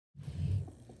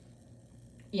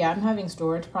Yeah, I'm having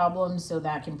storage problems, so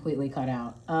that completely cut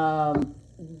out.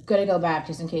 Gonna go back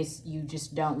just in case you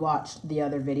just don't watch the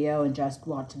other video and just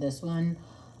watch this one.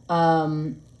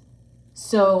 Um,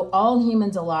 so all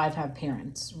humans alive have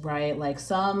parents, right? Like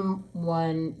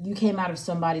someone, you came out of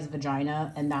somebody's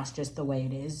vagina and that's just the way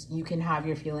it is. You can have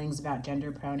your feelings about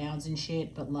gender pronouns and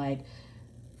shit, but like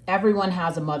everyone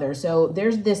has a mother. So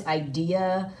there's this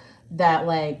idea that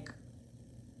like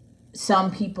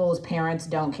some people's parents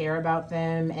don't care about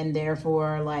them and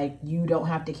therefore like you don't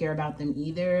have to care about them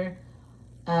either.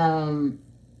 um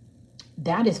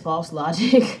that is false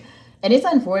logic. And it's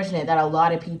unfortunate that a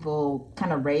lot of people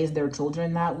kind of raise their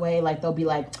children that way. Like they'll be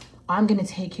like, I'm gonna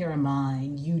take care of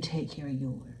mine, you take care of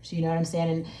yours, you know what I'm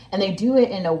saying? And they do it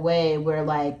in a way where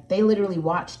like they literally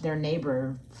watch their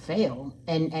neighbor fail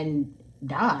and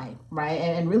die, right?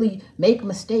 And really make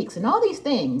mistakes and all these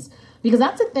things. Because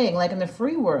that's the thing, like in the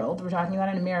free world, we're talking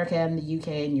about in America and the UK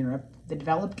and Europe, the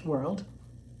developed world,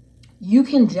 you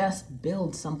can just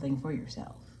build something for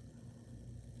yourself.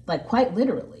 Like quite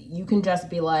literally. You can just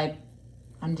be like,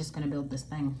 I'm just gonna build this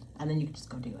thing. And then you can just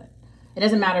go do it. It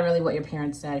doesn't matter really what your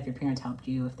parents said, if your parents helped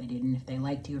you, if they didn't, if they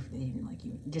liked you, if they didn't like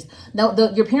you. Just no,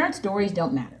 your parents' stories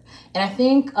don't matter. And I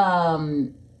think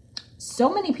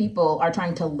so many people are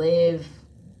trying to live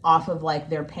off of like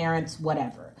their parents,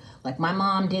 whatever. Like my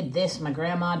mom did this, my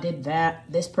grandma did that,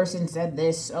 this person said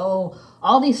this, oh,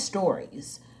 all these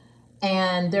stories.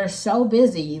 And they're so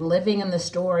busy living in the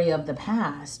story of the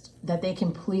past that they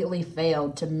completely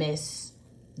failed to miss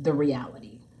the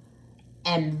reality.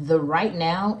 And the right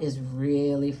now is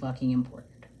really fucking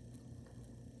important.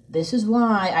 This is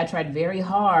why I tried very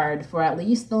hard for at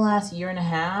least the last year and a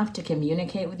half to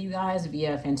communicate with you guys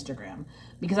via Instagram,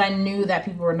 because I knew that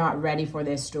people were not ready for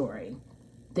this story.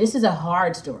 This is a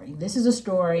hard story. This is a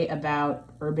story about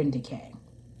urban decay.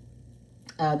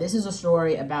 This is a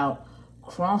story about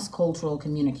cross-cultural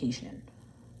communication.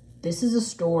 This is a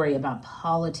story about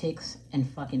politics and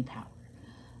fucking power.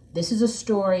 This is a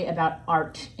story about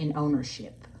art and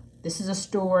ownership. This is a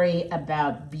story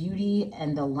about beauty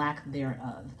and the lack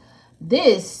thereof.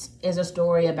 This is a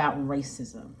story about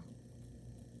racism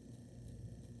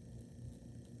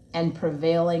and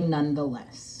prevailing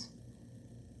nonetheless.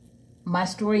 My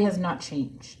story has not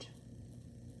changed.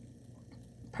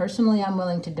 Personally, I'm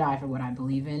willing to die for what I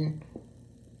believe in.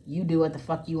 You do what the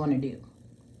fuck you want to do.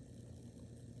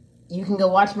 You can go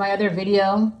watch my other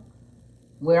video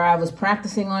where I was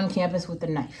practicing on campus with a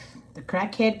knife. The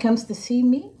crackhead comes to see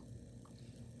me,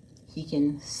 he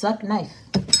can suck knife.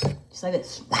 Just like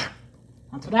this.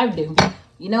 That's what I would do.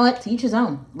 You know what? To each his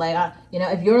own. Like,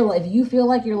 if you feel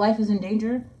like your life is in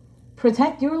danger,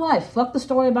 protect your life. Fuck the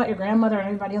story about your grandmother and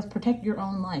everybody else. Protect your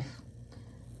own life.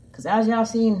 Because as y'all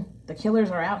seen, the killers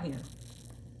are out here.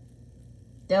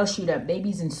 They'll shoot up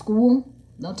babies in school.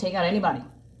 They'll take out anybody.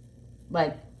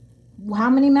 Like, how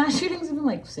many mass shootings have been?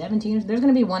 Like 17? There's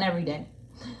going to be one every day.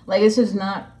 Like, this is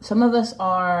not... Some of us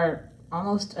are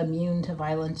almost immune to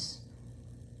violence.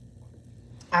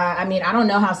 I mean, I don't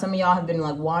know how some of y'all have been,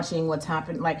 like, watching what's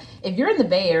happened. Like, if you're in the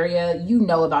Bay Area, you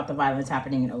know about the violence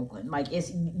happening in Oakland. Like,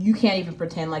 you can't even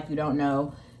pretend like you don't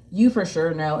know. You for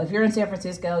sure know. If you're in San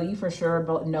Francisco, you for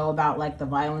sure know about, like, the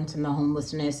violence and the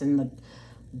homelessness and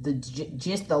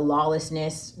just the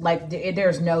lawlessness. Like,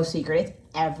 there's no secret. It's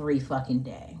every fucking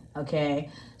day, okay?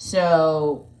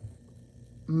 So,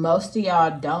 most of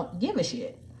y'all don't give a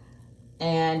shit.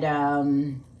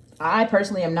 And I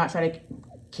personally am not trying to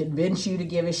convince you to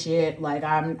give a shit. Like,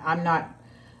 I'm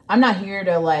not here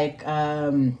to, like,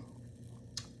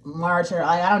 march or...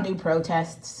 I don't do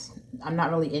protests. I'm not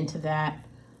really into that.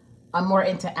 I'm more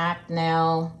into act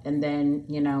now, and then,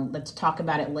 let's talk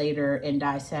about it later and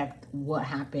dissect what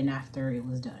happened after it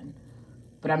was done.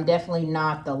 But I'm definitely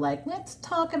not the, like, let's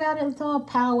talk about it, let's all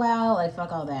powwow, like,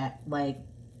 fuck all that. Like,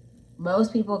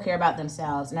 most people care about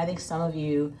themselves, and I think some of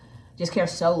you just care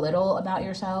so little about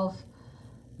yourself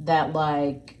that,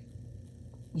 like,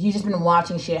 you've just been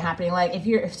watching shit happening. Like,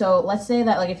 let's say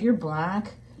that, like, if you're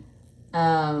black,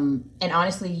 and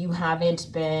honestly, you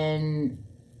haven't been...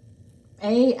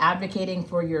 advocating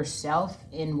for yourself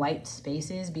in white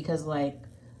spaces, because like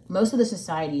most of the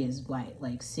society is white,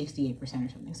 like 68% or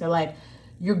something. So like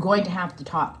you're going to have to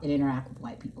talk and interact with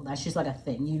white people. That's just like a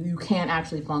thing. You can't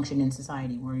actually function in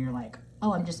society where you're like,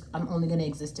 oh, I'm only going to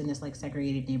exist in this like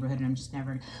segregated neighborhood and I'm just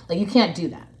never... Like, you can't do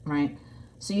that, right?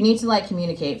 So you need to like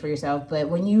communicate for yourself. But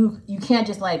when you can't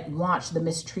just like watch the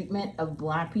mistreatment of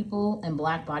black people and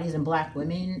black bodies and black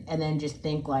women and then just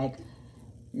think like,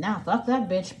 nah, fuck that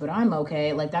bitch, but I'm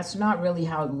okay. Like, that's not really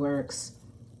how it works.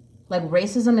 Like,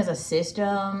 racism is a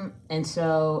system, and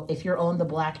so if you're on the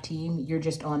black team, you're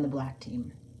just on the black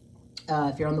team.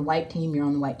 If you're on the white team, you're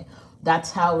on the white team.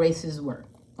 That's how races work,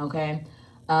 okay?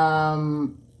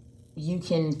 You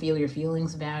can feel your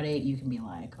feelings about it. You can be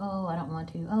like, oh, I don't want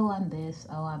to. Oh, I'm this.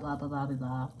 Oh, I blah, blah, blah, blah,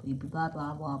 blah, blah, blah,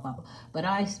 blah, blah, blah, blah. But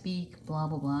I speak blah,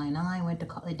 blah, blah, and I went to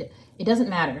college. It doesn't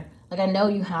matter. Like, I know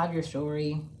you have your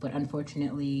story, but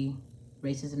unfortunately,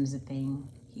 racism is a thing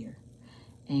here.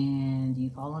 And you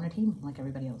fall on a team like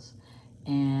everybody else.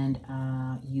 And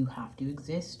you have to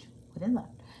exist within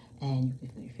that. And you can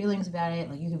feel your feelings about it.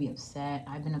 Like, you can be upset.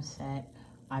 I've been upset.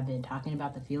 I've been talking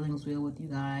about the feelings wheel with you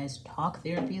guys. Talk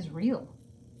therapy is real.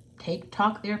 Take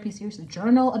talk therapy seriously.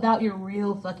 Journal about your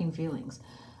real fucking feelings.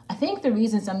 I think the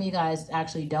reason some of you guys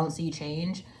actually don't see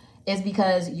change is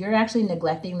because you're actually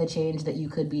neglecting the change that you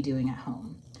could be doing at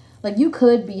home. Like, you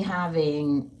could be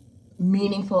having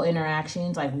meaningful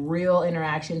interactions, like real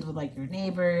interactions with like your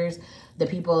neighbors, the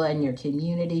people in your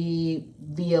community,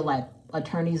 via like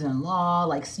attorneys in law.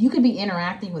 Like, you could be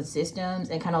interacting with systems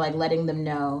and kind of like letting them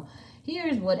know,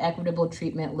 here's what equitable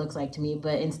treatment looks like to me.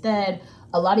 But instead,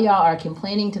 a lot of y'all are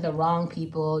complaining to the wrong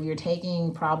people. You're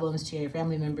taking problems to your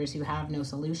family members who have no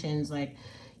solutions. Like,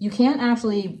 you can't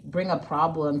actually bring a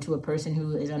problem to a person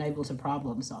who is unable to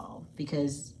problem solve,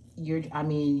 because you're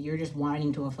just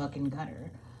whining to a fucking gutter.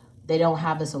 They don't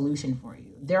have a solution for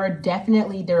you. There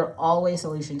are always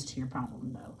solutions to your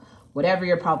problem, though. Whatever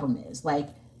your problem is. Like,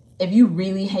 if you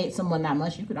really hate someone that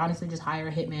much, you could honestly just hire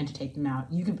a hitman to take them out.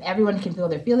 Everyone can feel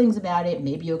their feelings about it.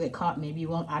 Maybe you'll get caught, maybe you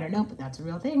won't. I don't know, but that's a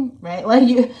real thing, right?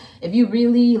 Like, if you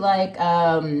really feel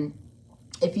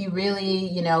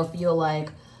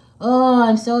like, oh,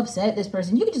 I'm so upset at this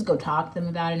person, you could just go talk to them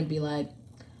about it and be like,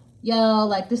 yo,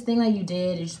 like, this thing that you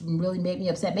did, it just really made me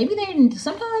upset. Maybe they didn't.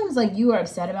 Sometimes, like, you are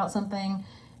upset about something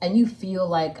and you feel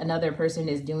like another person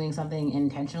is doing something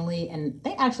intentionally, and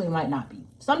they actually might not be.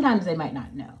 Sometimes they might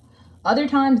not know. Other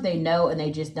times they know and they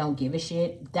just don't give a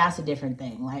shit. That's a different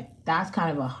thing. Like, that's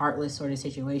kind of a heartless sort of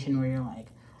situation where you're like,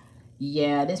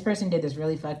 yeah, this person did this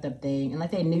really fucked up thing, and like,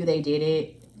 they knew they did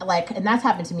it. Like, and that's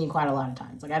happened to me quite a lot of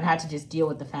times. Like, I've had to just deal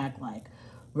with the fact, like,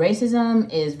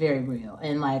 racism is very real,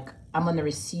 and like, I'm on the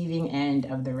receiving end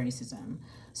of the racism.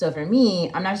 So for me,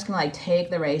 I'm not just gonna like take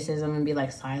the racism and be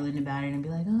like silent about it and be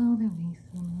like, oh, they're racism,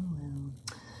 oh well.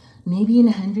 Maybe in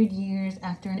 100 years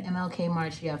after an MLK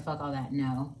march, yeah, fuck all that.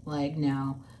 No, like,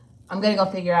 no. I'm gonna go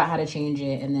figure out how to change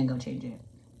it and then go change it.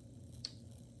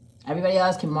 Everybody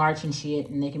else can march and shit,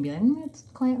 and they can be like, let's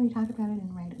quietly talk about it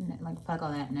and write it, and like, fuck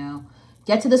all that. No.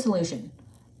 Get to the solution.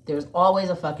 There's always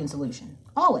a fucking solution.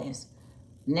 Always.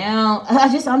 Now,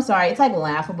 I'm sorry. It's like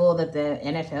laughable that the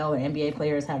NFL or NBA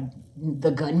players have the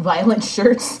gun violence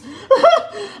shirts.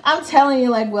 I'm telling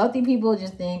you, like, wealthy people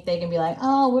just think they can be like,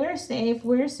 oh, we're safe,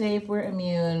 we're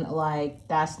immune. Like,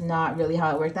 that's not really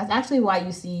how it works. That's actually why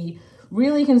you see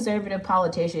really conservative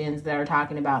politicians that are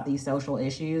talking about these social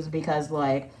issues, because,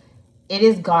 like, it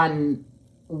has gotten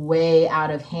way out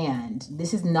of hand.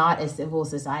 This is not a civil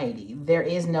society. There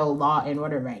is no law and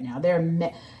order right now.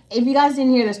 If you guys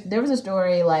didn't hear this, there was a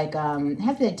story, like, it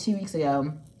had to be like 2 weeks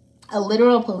ago. A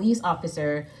literal police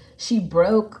officer, she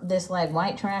broke this like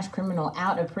white trash criminal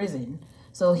out of prison.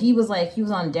 So he was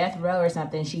on death row or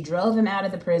something. She drove him out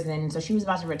of the prison. So she was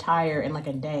about to retire in like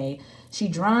a day. She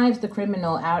drives the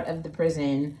criminal out of the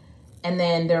prison. And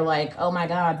then they're like, oh my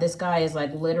God, this guy is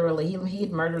like literally, he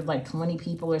had murdered like 20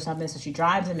 people or something. So she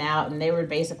drives him out, and they were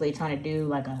basically trying to do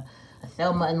like a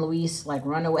Thelma and Louise like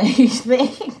runaway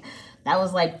thing. That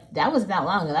was that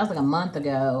long ago. That was like a month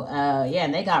ago. Yeah,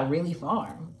 and they got really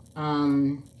far.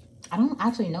 I don't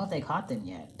actually know if they caught them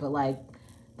yet, but like,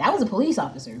 that was a police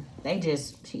officer.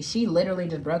 She literally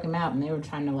just broke him out, and they were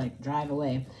trying to like drive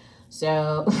away.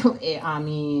 So,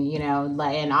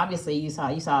 like, and obviously you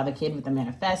saw the kid with the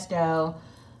manifesto.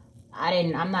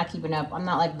 I'm not keeping up. I'm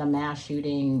not like the mass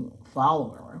shooting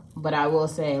follower, but I will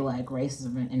say, like,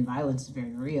 racism and violence is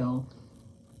very real.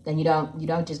 Then you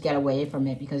don't just get away from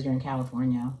it because you're in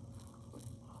California.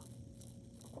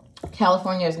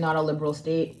 California is not a liberal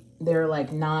state. There are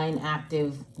like 9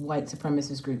 active white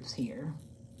supremacist groups here.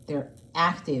 They're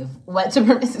active white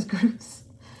supremacist groups.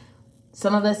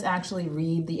 Some of us actually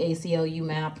read the ACLU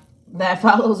map that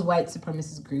follows white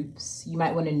supremacist groups. You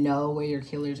might want to know where your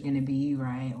killer's going to be,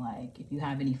 right? Like, if you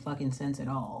have any fucking sense at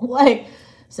all. Like,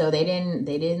 so they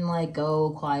didn't like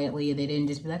go quietly. They didn't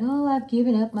just be like, oh, I've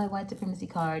given up my white supremacy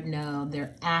card. No,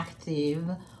 they're active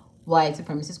white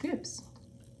supremacist groups.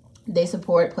 They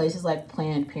support places like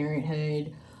Planned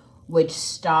Parenthood, which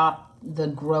stop the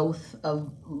growth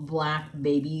of black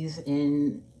babies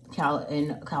in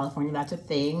California. That's a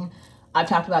thing. I've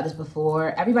talked about this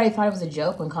before. Everybody thought it was a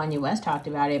joke when Kanye West talked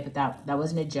about it, but that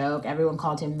wasn't a joke. Everyone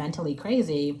called him mentally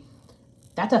crazy.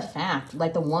 That's a fact.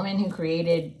 Like the woman who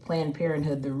created Planned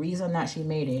Parenthood, the reason that she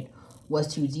made it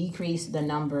was to decrease the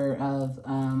number of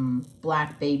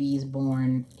black babies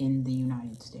born in the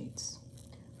United States.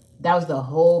 That was the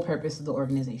whole purpose of the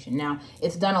organization. Now,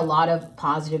 it's done a lot of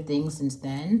positive things since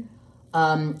then,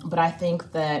 but I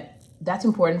think that that's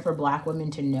important for black women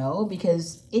to know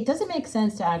because it doesn't make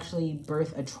sense to actually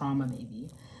birth a trauma baby.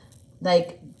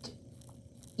 Like,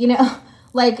 you know,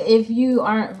 like if you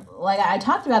aren't, like I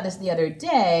talked about this the other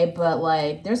day, but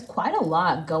like there's quite a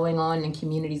lot going on in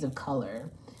communities of color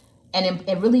and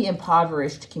in really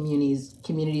impoverished communities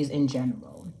in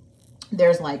general.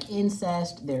 There's like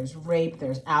incest, there's rape,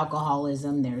 there's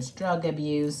alcoholism, there's drug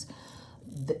abuse,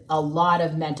 a lot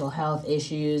of mental health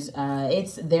issues.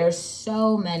 There's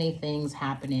so many things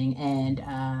happening,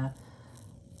 and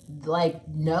like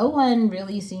no one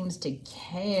really seems to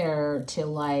care to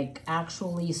like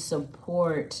actually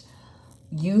support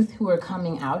youth who are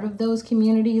coming out of those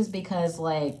communities because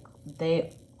like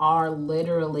they are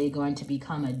literally going to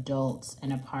become adults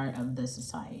and a part of the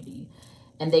society,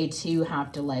 and they too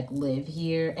have to like live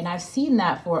here. And I've seen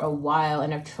that for a while,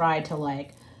 and I've tried to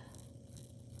like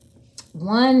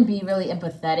one, be really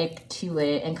empathetic to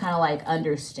it and kind of like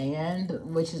understand,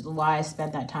 which is why I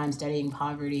spent that time studying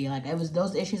poverty. Like it was,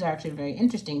 those issues are actually very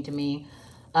interesting to me,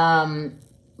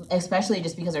 especially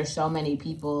just because there's so many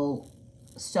people,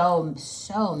 so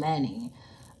many,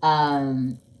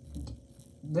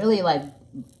 really like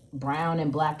brown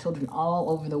and black children all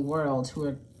over the world who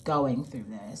are going through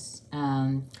this.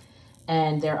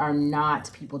 And there are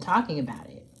not people talking about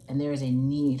it. And there is a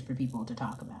need for people to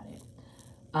talk about it.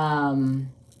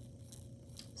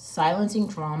 Silencing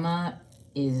trauma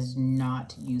is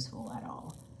not useful at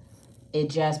all. It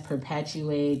just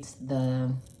perpetuates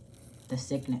the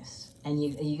sickness, and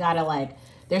you gotta like,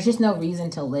 there's just no reason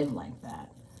to live like that.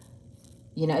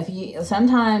 You know,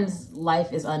 sometimes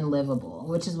life is unlivable,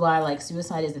 which is why like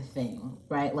suicide is a thing,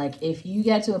 right? Like if you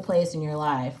get to a place in your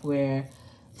life where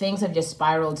things have just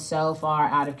spiraled so far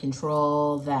out of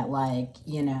control that like,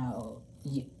 you know,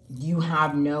 you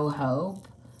have no hope,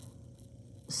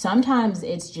 sometimes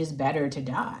it's just better to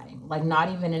die. Like not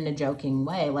even in a joking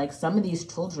way. Like some of these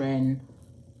children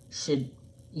should,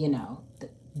 you know,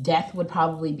 death would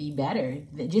probably be better.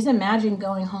 Just imagine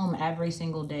going home every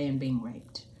single day and being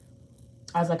raped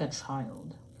as like a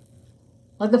child.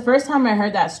 Like the first time I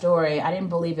heard that story, I didn't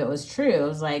believe it was true. It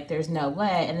was like, there's no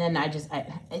way. And then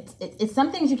it's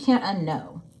some things you can't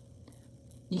unknow.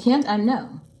 You can't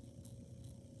unknow.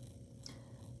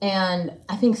 And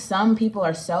I think some people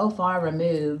are so far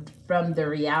removed from the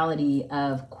reality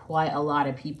of quite a lot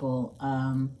of people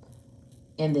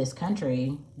in this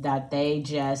country that they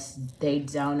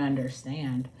don't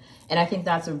understand. And I think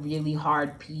that's a really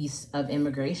hard piece of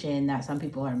immigration that some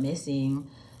people are missing.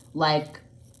 Like,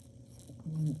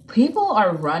 people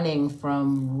are running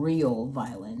from real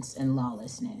violence and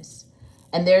lawlessness.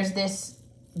 And there's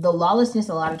the lawlessness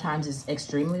a lot of times is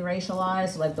extremely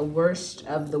racialized. Like the worst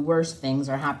of the worst things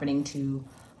are happening to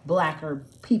blacker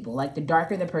people. Like the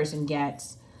darker the person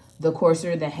gets, the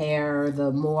coarser the hair,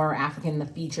 the more African the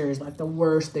features, like the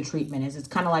worse the treatment is. It's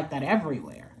kind of like that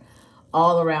everywhere,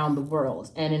 all around the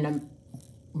world. And in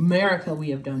America, we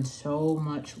have done so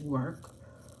much work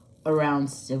around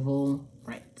civil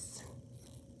rights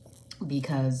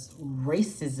because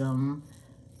racism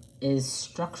is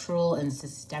structural and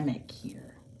systemic here.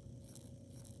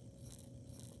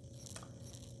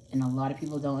 And a lot of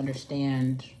people don't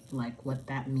understand like what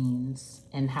that means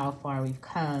and how far we've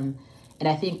come. And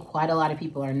I think quite a lot of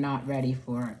people are not ready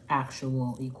for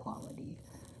actual equality.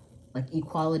 Like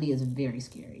equality is very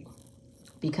scary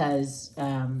because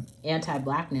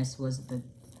anti-blackness was it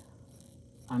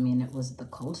was the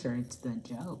culture, it's the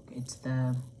joke, it's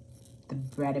the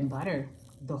bread and butter,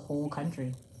 the whole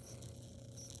country.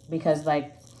 Because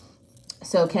like,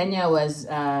 so Kenya was,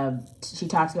 she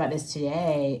talks about this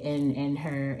today in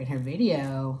her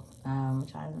video,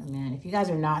 man, if you guys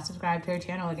are not subscribed to her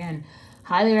channel, again,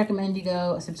 highly recommend you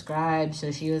go subscribe.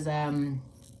 So she was,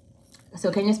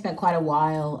 so Kenya spent quite a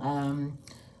while,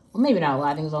 well, maybe not a lot,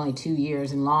 I think it was only 2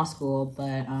 years in law school,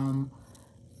 but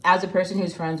as a person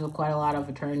who's friends with quite a lot of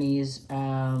attorneys,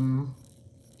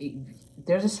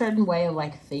 there's a certain way of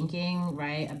like thinking,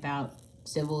 right, about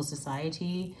civil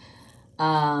society,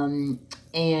 and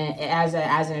as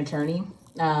an attorney,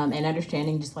 and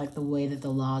understanding just like the way that the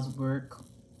laws work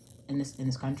in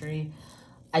this country.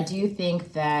 I do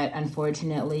think that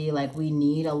unfortunately, like we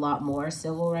need a lot more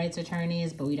civil rights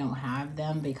attorneys, but we don't have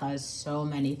them because so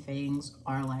many things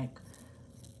are like,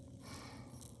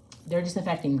 they're just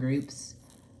affecting groups.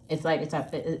 It's like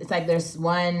there's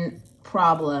one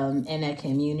problem in a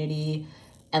community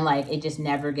and like it just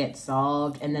never gets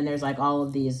solved. And then there's like all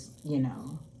of these, you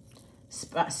know,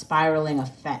 spiraling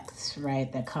effects,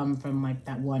 right, that come from like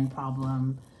that one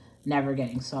problem never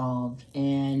getting solved.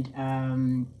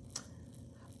 And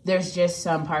there's just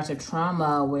some parts of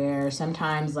trauma where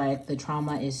sometimes like the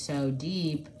trauma is so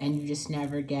deep and you just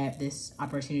never get this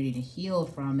opportunity to heal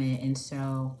from it, and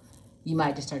so you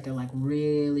might just start to like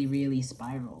really, really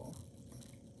spiral.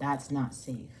 That's not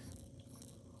safe.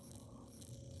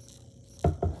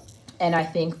 And I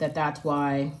think that that's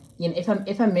why, you know,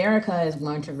 if America is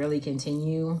going to really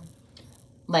continue,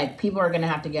 like people are going to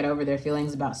have to get over their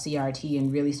feelings about CRT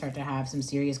and really start to have some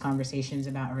serious conversations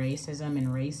about racism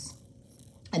and race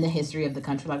and the history of the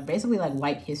country, like basically like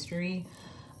white history.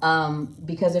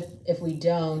 Because if we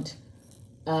don't,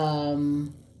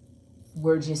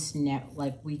 we're just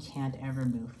like we can't ever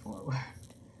move forward,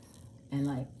 and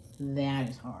like that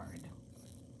is hard.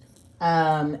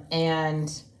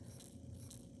 And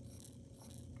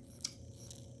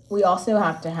we also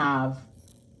have to have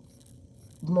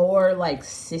more like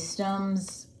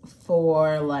systems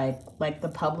for like the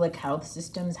public health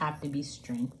systems have to be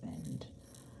strengthened.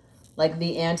 Like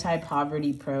the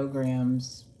anti-poverty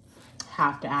programs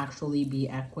have to actually be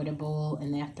equitable,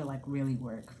 and they have to like really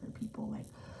work for people. Like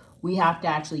we have to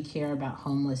actually care about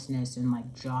homelessness and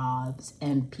like jobs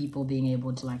and people being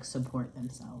able to like support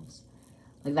themselves.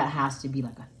 Like that has to be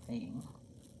like a thing.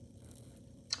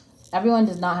 Everyone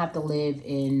does not have to live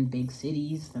in big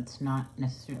cities. That's not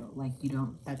necessarily like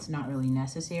that's not really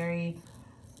necessary.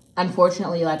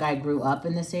 Unfortunately, like I grew up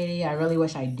in the city. I really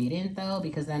wish I didn't though,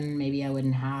 because then maybe I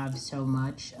wouldn't have so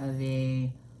much of a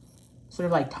sort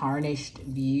of like tarnished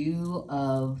view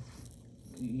of,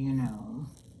 you know,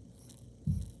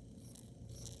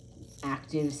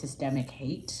 active systemic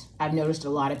hate. I've noticed a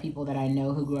lot of people that I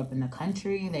know who grew up in the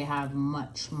country, they have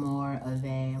much more of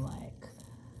a like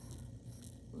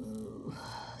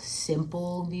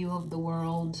simple view of the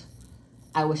world.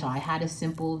 I wish I had a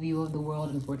simple view of the world.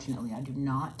 Unfortunately, I do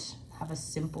not have a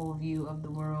simple view of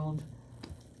the world.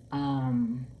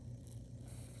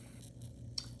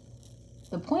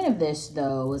 The point of this,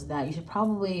 though, was that you should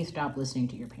probably stop listening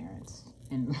to your parents.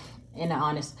 And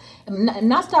honest,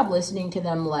 not stop listening to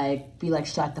them, like, be like,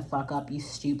 shut the fuck up, you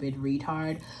stupid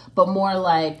retard. But more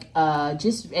like,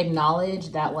 just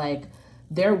acknowledge that, like,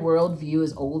 their worldview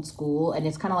is old school, and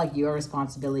it's kind of like your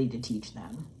responsibility to teach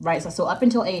them, right? So up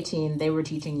until 18, they were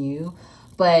teaching you,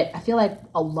 but I feel like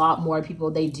a lot more people,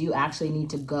 they do actually need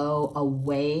to go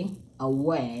away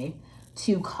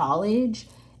to college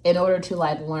in order to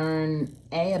like learn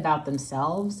A, about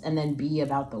themselves, and then B,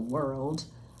 about the world.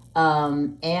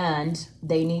 And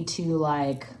they need to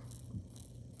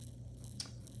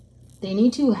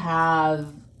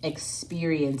have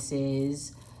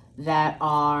experiences that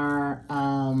are,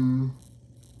 how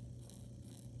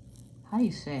do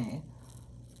you say?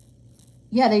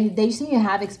 Yeah, they just need to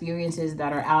have experiences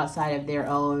that are outside of their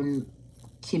own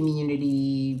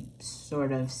community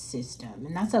sort of system.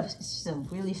 And it's just a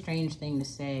really strange thing to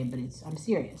say, but I'm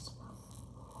serious.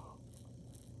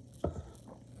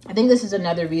 I think this is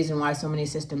another reason why so many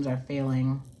systems are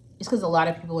failing. It's because a lot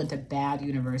of people went to bad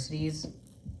universities.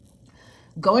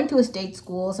 Going to a state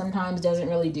school sometimes doesn't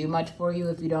really do much for you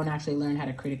if you don't actually learn how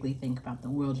to critically think about the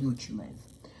world in which you live.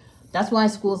 That's why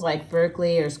schools like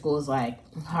Berkeley or schools like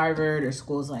Harvard or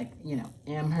schools like, you know,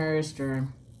 Amherst or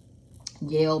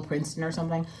Yale, Princeton or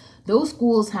something, those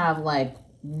schools have like,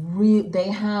 they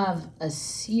have a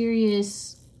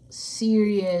serious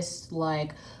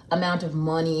like amount of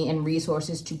money and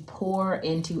resources to pour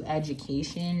into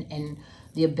education and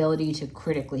the ability to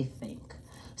critically think.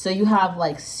 So you have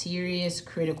like serious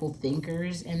critical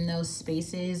thinkers in those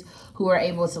spaces who are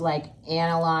able to like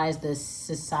analyze the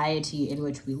society in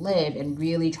which we live and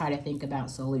really try to think about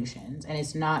solutions. And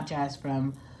it's not just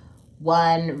from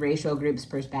one racial group's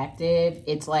perspective.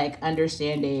 It's like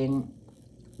understanding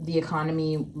the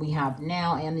economy we have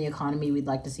now and the economy we'd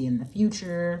like to see in the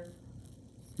future.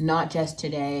 Not just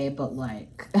today, but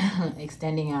like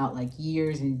extending out like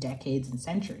years and decades and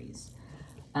centuries.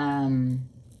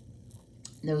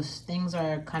 Those things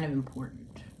are kind of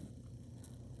important.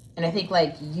 And I think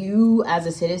like you as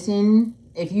a citizen,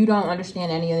 if you don't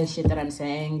understand any of the shit that I'm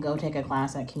saying, go take a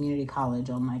class at community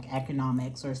college on like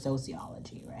economics or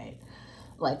sociology, right?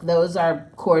 Like those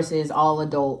are courses all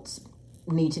adults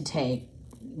need to take.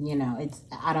 You know,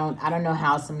 I don't know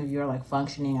how some of you are like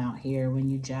functioning out here when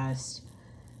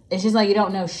it's just like you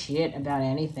don't know shit about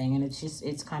anything, and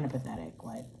it's kind of pathetic.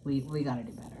 Like we got to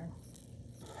do better.